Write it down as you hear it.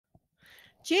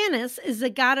Janus is the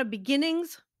god of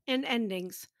beginnings and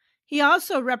endings. He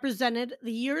also represented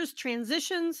the year's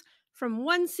transitions from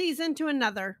one season to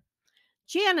another.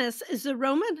 Janus is the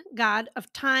Roman god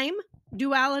of time,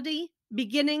 duality,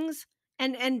 beginnings,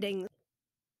 and endings.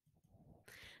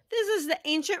 This is the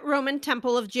ancient Roman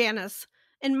temple of Janus.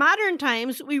 In modern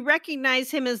times, we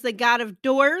recognize him as the god of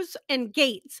doors and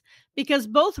gates because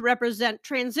both represent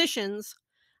transitions.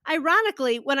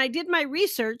 Ironically, when I did my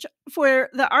research for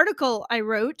the article I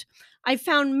wrote, I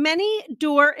found many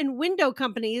door and window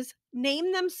companies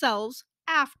name themselves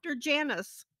after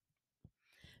Janus.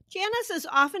 Janus is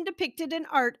often depicted in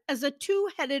art as a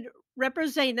two-headed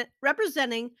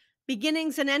representing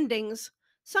beginnings and endings.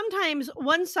 Sometimes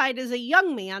one side is a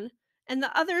young man and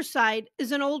the other side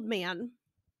is an old man.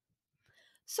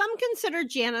 Some consider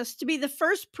Janus to be the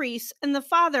first priest and the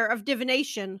father of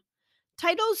divination,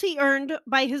 titles he earned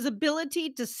by his ability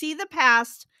to see the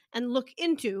past and look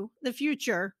into the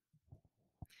future.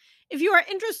 If you are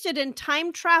interested in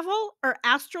time travel or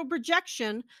astral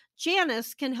projection,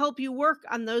 Janus can help you work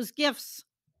on those gifts.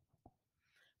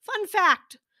 Fun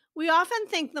fact, we often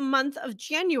think the month of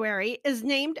January is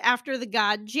named after the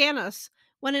god Janus,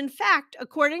 when in fact,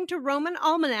 according to Roman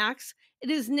almanacs, it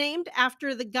is named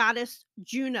after the goddess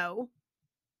Juno.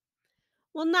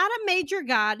 While not a major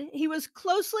god, he was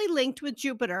closely linked with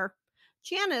Jupiter.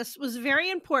 Janus was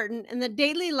very important in the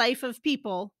daily life of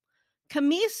people.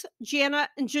 Camis, Janna,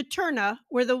 and Juturna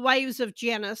were the wives of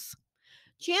Janus.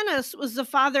 Janus was the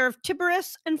father of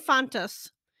Tiberius and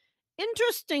Fontus.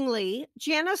 Interestingly,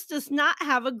 Janus does not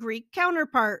have a Greek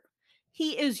counterpart.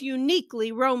 He is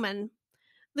uniquely Roman.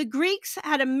 The Greeks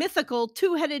had a mythical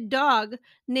two-headed dog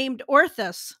named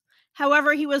Orthus.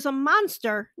 However, he was a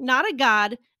monster, not a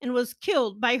god, and was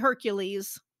killed by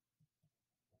Hercules.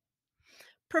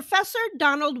 Professor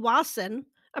Donald Wasson,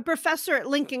 a professor at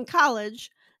Lincoln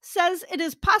College, says it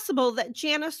is possible that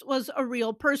Janus was a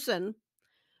real person.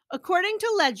 According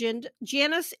to legend,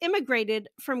 Janus immigrated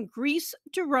from Greece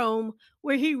to Rome,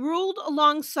 where he ruled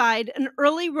alongside an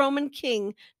early Roman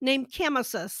king named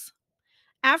Cambyses.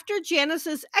 After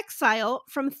Janus's exile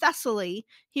from Thessaly,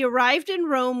 he arrived in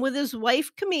Rome with his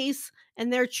wife Camis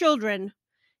and their children.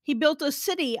 He built a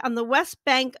city on the west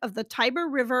bank of the Tiber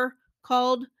River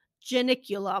called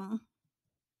Janiculum.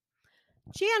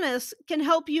 Janus can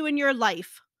help you in your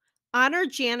life. Honor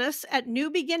Janus at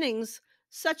new beginnings,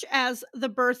 such as the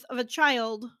birth of a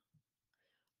child,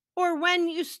 or when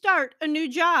you start a new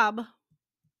job.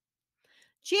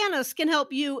 Janus can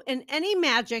help you in any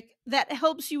magic that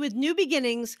helps you with new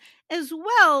beginnings, as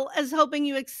well as helping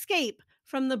you escape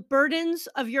from the burdens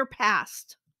of your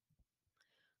past.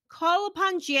 Call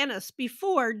upon Janus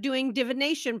before doing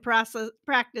divination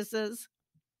practices.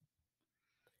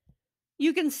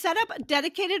 You can set up a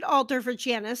dedicated altar for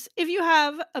Janus if you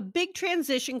have a big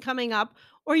transition coming up,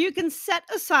 or you can set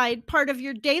aside part of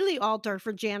your daily altar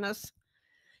for Janus.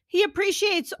 He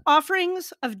appreciates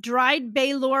offerings of dried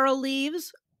bay laurel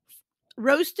leaves,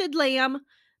 roasted lamb,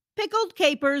 pickled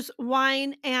capers,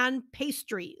 wine, and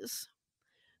pastries.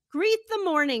 Greet the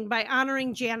morning by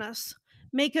honoring Janus.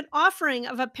 Make an offering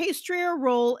of a pastry or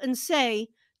roll and say,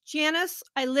 Janus,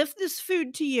 I lift this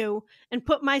food to you and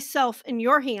put myself in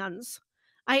your hands.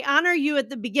 I honor you at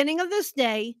the beginning of this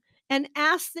day and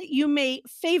ask that you may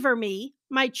favor me,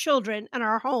 my children, and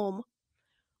our home,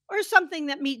 or something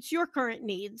that meets your current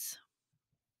needs.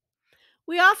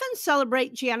 We often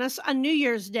celebrate Janus on New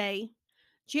Year's Day.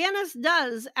 Janus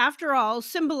does, after all,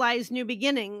 symbolize new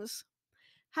beginnings.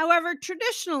 However,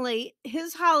 traditionally,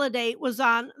 his holiday was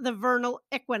on the vernal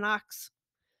equinox.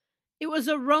 It was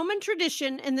a Roman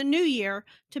tradition in the new year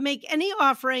to make any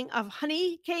offering of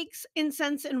honey cakes,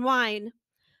 incense, and wine.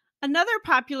 Another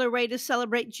popular way to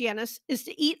celebrate Janus is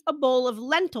to eat a bowl of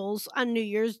lentils on New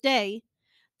Year's Day.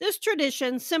 This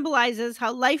tradition symbolizes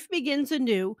how life begins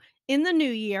anew in the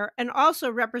new year and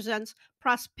also represents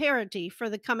prosperity for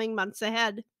the coming months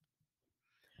ahead.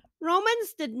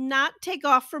 Romans did not take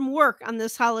off from work on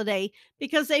this holiday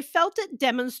because they felt it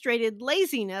demonstrated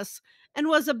laziness and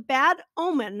was a bad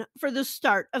omen for the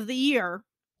start of the year.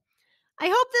 I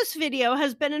hope this video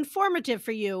has been informative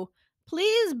for you.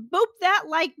 Please boop that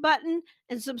like button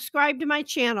and subscribe to my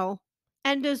channel.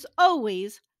 And as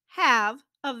always, have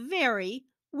a very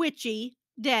witchy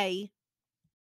day.